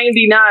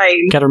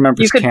 1999, gotta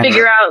remember you could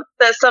figure out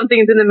that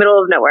something's in the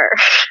middle of nowhere.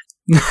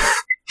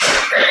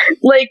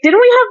 Like, didn't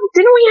we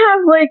have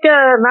like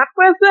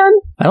MapQuest then?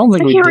 I don't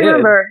think we did. I can't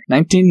remember.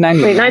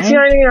 1999? Wait,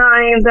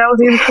 1999. That was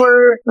even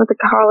before I went to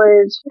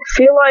college. I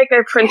feel like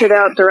I printed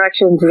out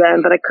directions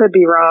then, but I could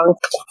be wrong.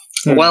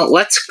 Well,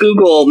 let's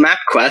Google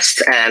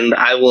MapQuest, and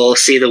I will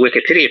see the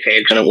Wikipedia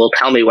page, and it will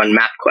tell me when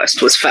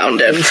MapQuest was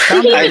founded.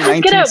 We had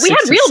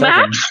real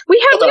maps.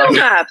 We had real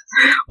maps.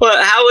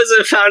 Well, how was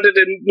it founded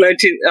in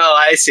 19? Oh,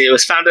 I see. It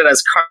was founded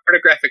as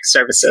Cartographic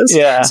Services.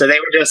 Yeah. So they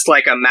were just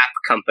like a map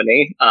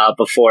company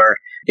before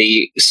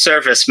the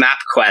service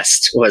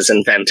MapQuest was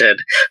invented.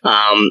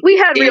 We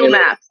had real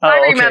maps. I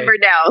remember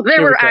now.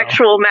 There were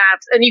actual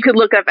maps, and you could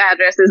look up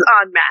addresses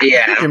on maps.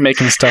 Yeah. You're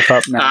making stuff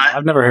up now.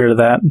 I've never heard of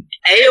that.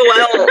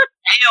 AOL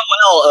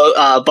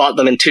bought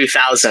them in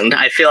 2000.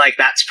 I feel like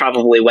that's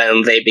probably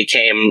when they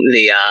became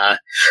the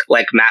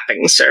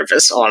mapping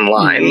service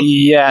online.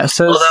 Yeah.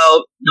 So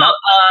although,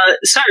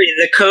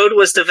 the code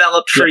was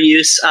developed for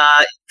use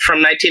from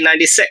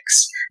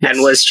 1996 and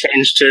was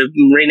changed to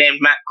renamed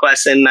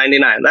MapQuest in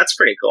 99. That's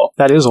pretty cool.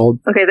 That is old.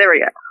 Okay, there we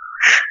go.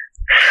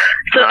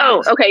 So,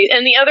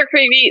 and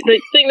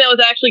the thing that was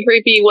actually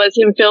creepy was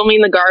him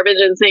filming the garbage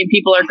and saying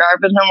people are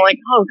garbage. I'm like,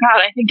 oh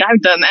god, I think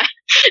I've done that.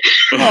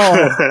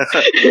 Oh.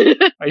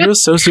 Are you a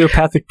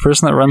sociopathic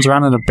person that runs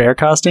around in a bear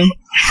costume?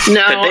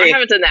 No, I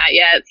haven't done that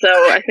yet, so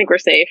I think we're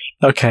safe.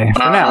 Okay, for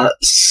now.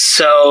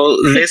 So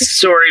this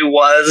story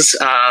was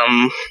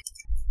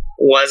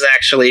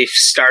actually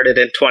started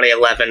in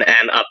 2011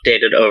 and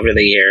updated over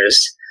the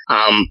years,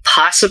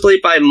 possibly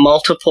by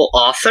multiple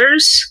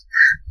authors.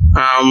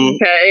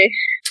 Okay.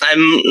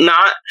 I'm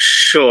not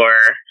sure.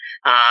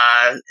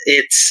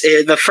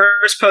 The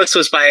first post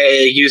was by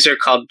a user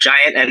called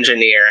Giant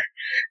Engineer.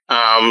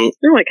 I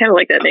kind of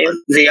like that name.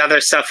 The other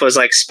stuff was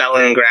like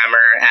spelling,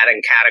 grammar,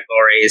 adding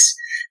categories.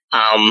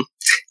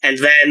 And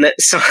then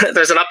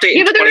there's an update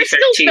in 2013. But there are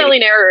still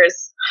spelling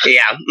errors.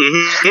 Yeah.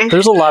 Mm-hmm.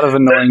 There's a lot of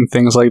annoying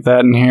things like that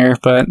in here,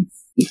 but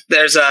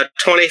there's a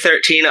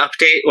 2013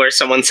 update where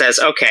someone says,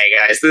 okay,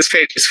 guys, this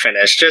page is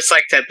finished, just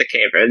like Ted the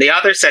Caver. The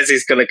author says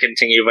he's going to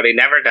continue, but he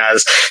never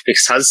does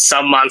because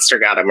some monster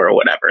got him or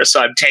whatever.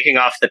 So I'm taking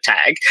off the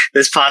tag.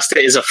 This pasta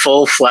is a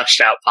full fleshed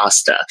out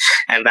pasta,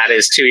 and that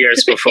is 2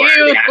 years before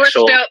the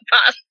actual... fleshed out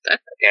pasta.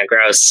 Yeah,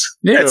 gross.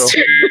 Ew. That's 2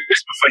 years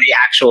before the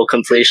actual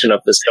completion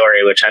of the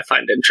story, which I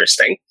find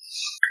interesting.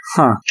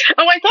 Huh.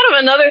 Oh, I thought of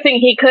another thing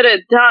he could have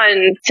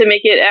done to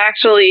make it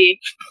actually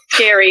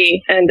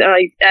scary, and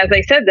as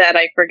I said that,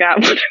 I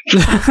forgot what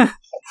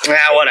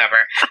Yeah, whatever.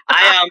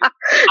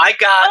 I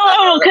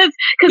got...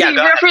 because he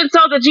referenced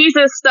all the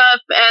Jesus stuff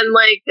and,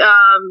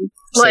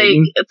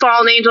 Satan.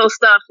 fallen angel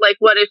stuff. Like,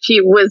 what if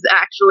he was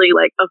actually,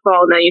 like, a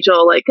fallen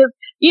angel? Like, because,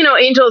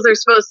 angels are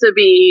supposed to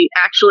be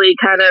actually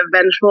kind of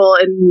vengeful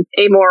and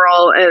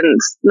amoral and,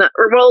 not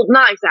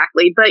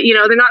exactly, but,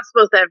 they're not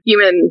supposed to have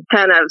human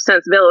kind of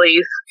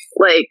sensibilities.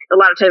 Like, a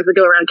lot of times they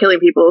go around killing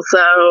people,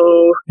 so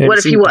what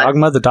if he was?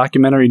 Dogma, the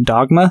documentary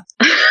Dogma?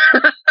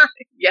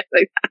 Yes,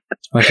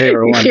 My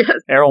favorite one. Yes.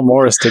 Errol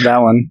Morris did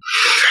that one.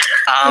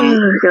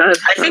 Oh, God.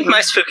 I think my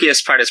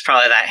spookiest part is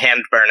probably that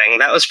hand burning.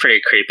 That was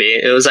pretty creepy.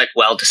 It was,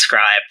 well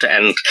described,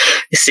 and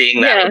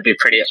seeing that would be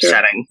pretty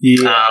upsetting.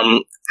 Yeah.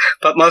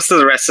 But most of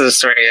the rest of the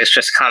story is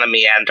just kind of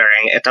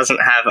meandering. It doesn't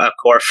have a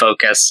core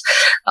focus.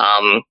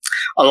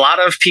 A lot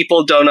of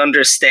people don't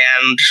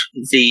understand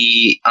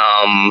the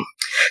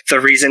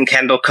reason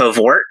Kendall Cove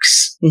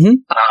works. Mm-hmm.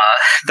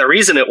 The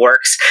reason it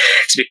works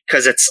is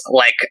because it's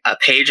like a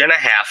page and a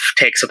half,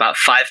 takes about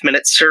 5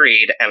 minutes to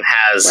read, and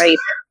has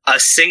a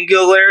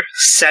singular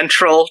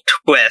central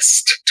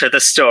twist to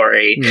the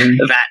story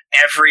that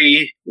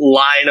every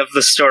line of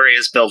the story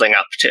is building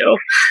up to.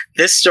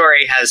 This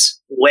story has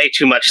way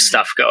too much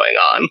stuff going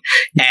on,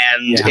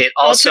 and it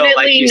also,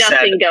 ultimately, like you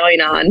nothing said,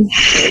 going on.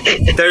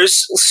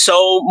 there's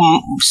so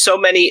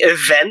many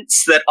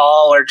events that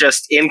all are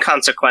just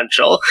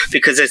inconsequential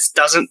because it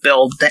doesn't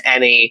build to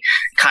any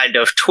kind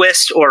of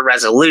twist or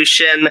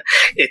resolution.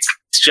 It's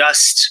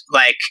just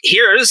like,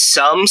 here's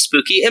some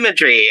spooky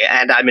imagery,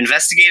 and I'm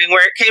investigating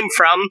where it came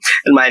from,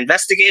 and my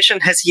investigation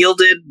has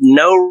yielded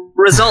no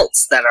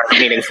results that are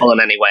meaningful in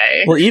any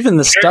way. Well, even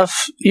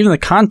the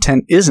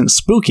content isn't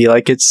spooky.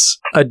 Like, it's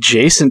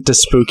adjacent to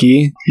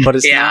spooky, but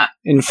it's not,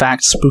 in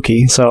fact,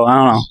 spooky. So, I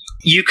don't know.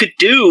 You could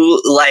do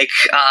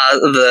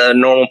the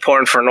normal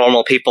porn for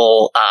normal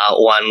people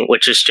one,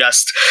 which is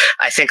just,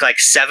 I think,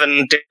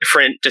 7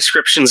 different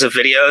descriptions of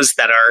videos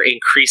that are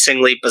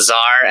increasingly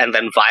bizarre and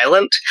then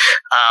violent.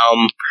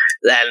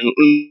 And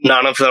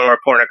none of them are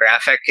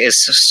pornographic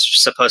is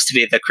supposed to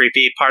be the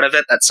creepy part of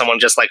it, that someone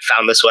just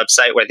found this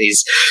website where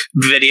these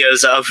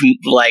videos of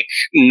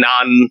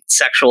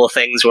non-sexual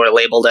things were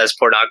labeled as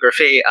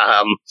pornography.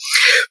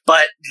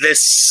 But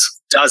this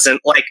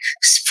doesn't,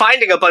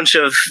 finding a bunch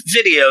of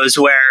videos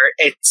where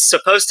it's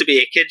supposed to be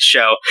a kid's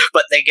show,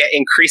 but they get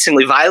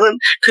increasingly violent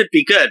could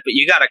be good, but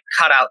you gotta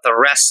cut out the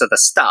rest of the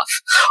stuff.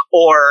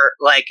 Or,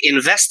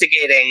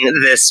 investigating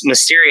this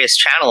mysterious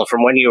channel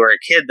from when you were a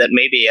kid that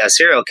maybe a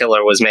serial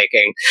killer was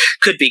making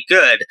could be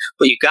good,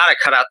 but you gotta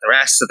cut out the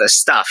rest of the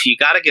stuff. You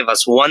gotta give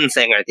us one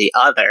thing or the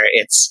other.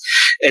 It's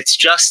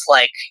just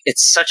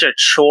it's such a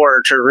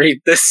chore to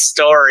read this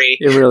story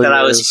that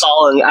I was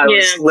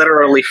was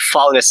literally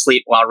falling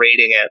asleep while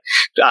reading it.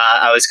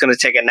 I was going to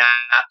take a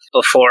nap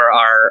before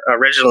our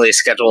originally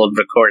scheduled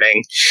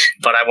recording,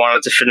 but I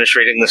wanted to finish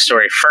reading the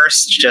story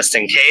first, just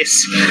in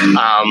case.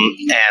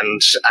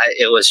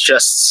 It was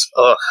just,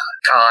 oh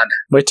God!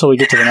 Wait till we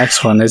get to the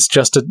next one. It's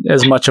just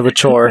as much of a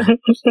chore.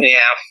 Yeah.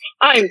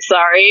 I'm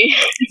sorry.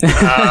 No,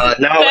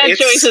 bad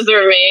choices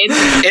were made.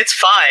 It's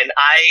fine.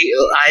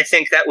 I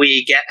think that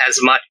we get as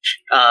much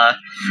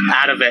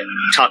out of it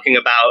talking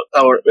about,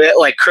 or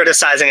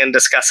criticizing and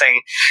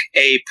discussing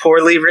a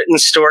poorly written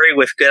story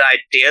with good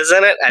ideas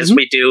in it as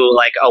we do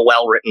a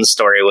well-written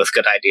story with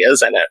good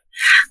ideas in it.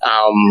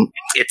 I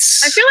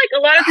feel like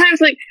a lot of times,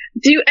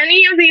 do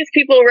any of these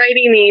people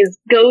writing these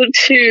go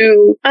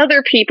to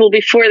other people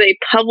before they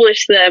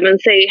publish them and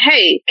say,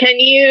 hey, can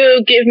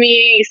you give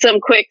me some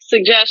quick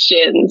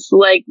suggestions?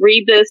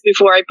 Read this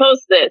before I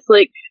post this.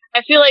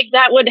 I feel like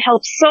that would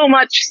help so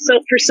much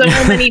for so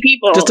many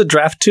people. Just a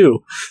draft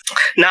 2.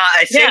 No,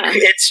 I think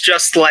it's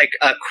just like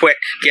a quick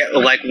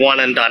one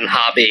and done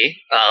hobby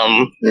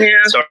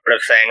sort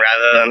of thing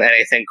rather than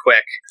anything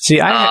quick. See,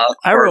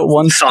 I wrote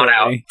one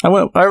story.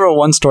 I wrote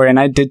one story and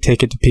I did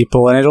take it to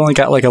people and it only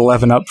got like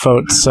 11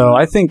 upvotes. So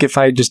I think if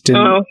I just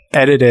didn't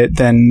edit it,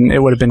 then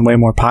it would have been way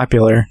more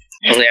popular.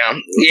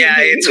 Yeah,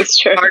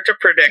 it's hard to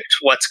predict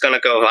what's going to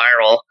go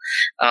viral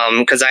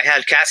because I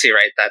had Cassie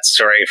write that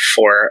story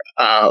for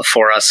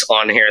us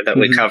on here that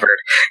we covered,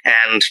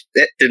 and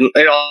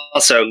it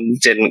also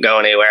didn't go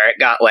anywhere. It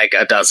got like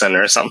a dozen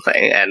or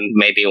something, and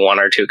maybe 1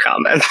 or 2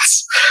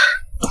 comments.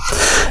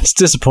 It's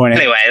disappointing.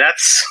 Anyway,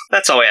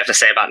 that's all we have to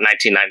say about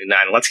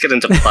 1999. Let's get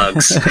into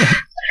plugs.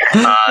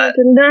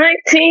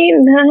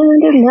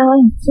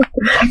 1999.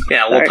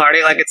 Yeah, we'll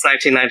party like it's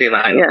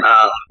 1999.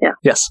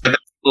 Yes.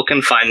 People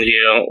can find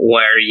you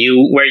where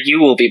you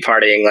will be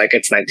partying like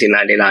it's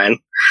 1999.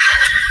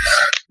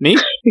 Me?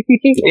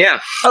 Yeah.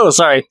 Oh,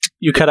 sorry.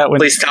 You cut out when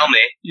Please tell me.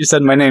 You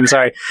said my name.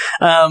 Sorry.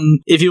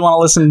 If you want to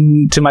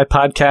listen to my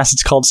podcast,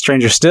 it's called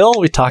Stranger Still.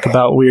 We talk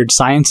about weird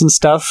science and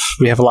stuff.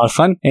 We have a lot of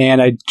fun.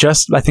 And I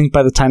think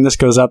by the time this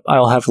goes up,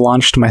 I'll have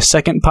launched my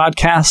second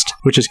podcast,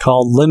 which is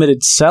called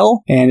Limited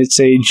Cell. And it's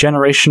a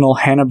generational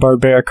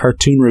Hanna-Barbera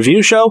cartoon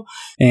review show.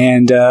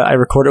 And I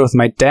record it with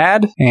my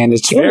dad. And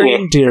it's very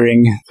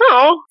endearing.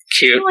 Oh.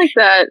 Cute. I like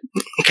that.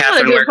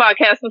 Catherine, I want to do a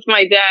podcast with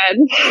my dad.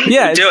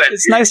 Yeah,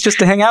 it's nice just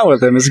to hang out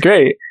with him. It's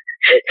great.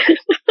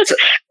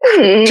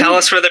 Tell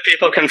us where the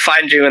people can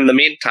find you in the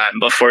meantime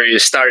before you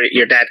start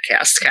your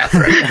dadcast,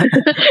 Catherine.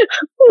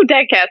 Ooh,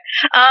 dadcast.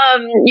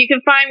 You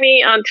can find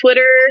me on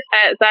Twitter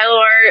at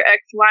Xyloart,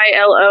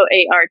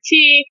 XYLOART.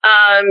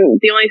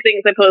 The only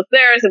things I post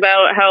there is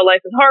about how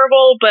life is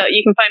horrible, but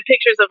you can find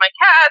pictures of my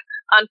cat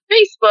on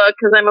Facebook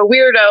because I'm a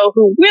weirdo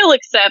who will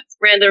accept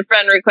random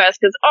friend requests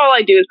because all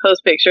I do is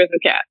post pictures of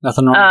cats.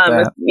 Nothing wrong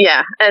with that.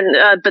 Yeah,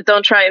 and but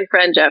don't try and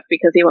friend Jeff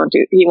because he won't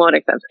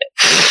accept it.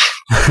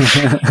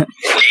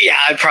 Yeah,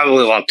 I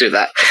probably won't do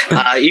that.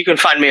 You can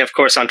find me, of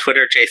course, on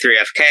Twitter,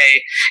 J3FK,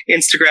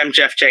 Instagram,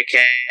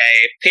 JeffJK,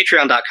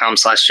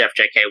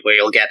 patreon.com/JeffJK, where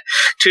you'll get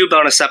 2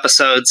 bonus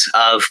episodes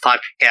of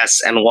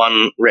podcasts and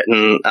 1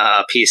 written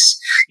piece,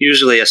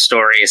 usually a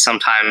story,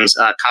 sometimes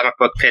a comic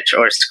book pitch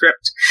or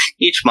script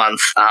each month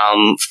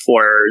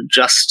for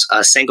just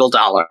a single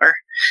 $1.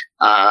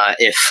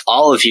 If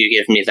all of you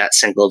give me that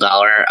single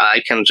 $1,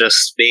 I can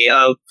just be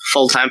a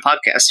full-time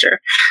podcaster.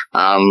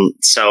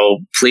 So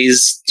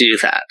please do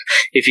that.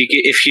 If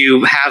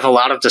you have a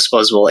lot of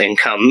disposable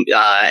income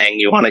and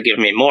you want to give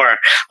me more,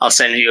 I'll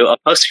send you a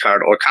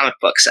postcard or comic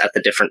books at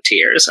the different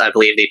tiers. I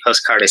believe the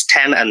postcard is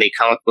 10 and the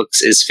comic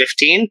books is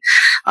 15.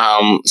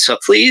 So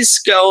please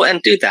go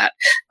and do that.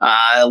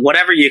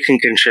 Whatever you can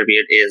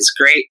contribute is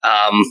great.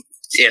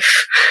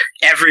 If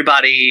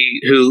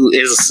everybody who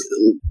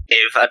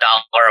gave $1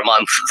 a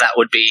month, that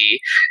would be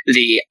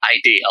the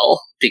ideal,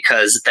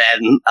 because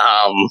then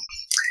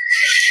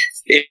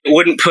it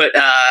wouldn't put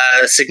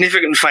a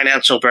significant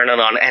financial burden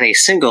on any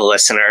single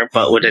listener,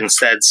 but would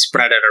instead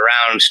spread it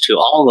around to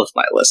all of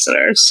my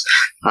listeners.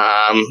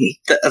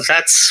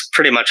 That's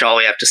pretty much all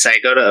we have to say.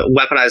 Go to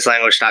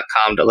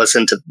weaponizedlanguage.com to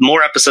listen to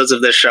more episodes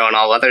of this show and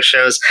all other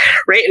shows.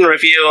 Rate and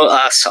review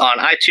us on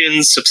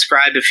iTunes.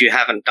 Subscribe if you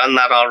haven't done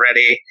that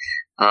already.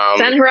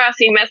 Send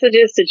harassing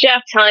messages to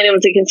Jeff telling him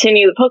to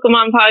continue the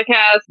Pokemon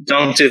podcast.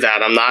 Don't do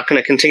that. I'm not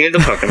going to continue the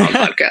Pokemon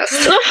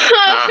podcast.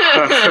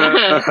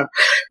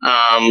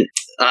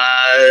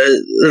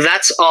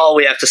 That's all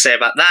we have to say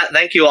about that.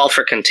 Thank you all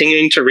for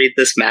continuing to read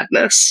this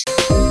madness.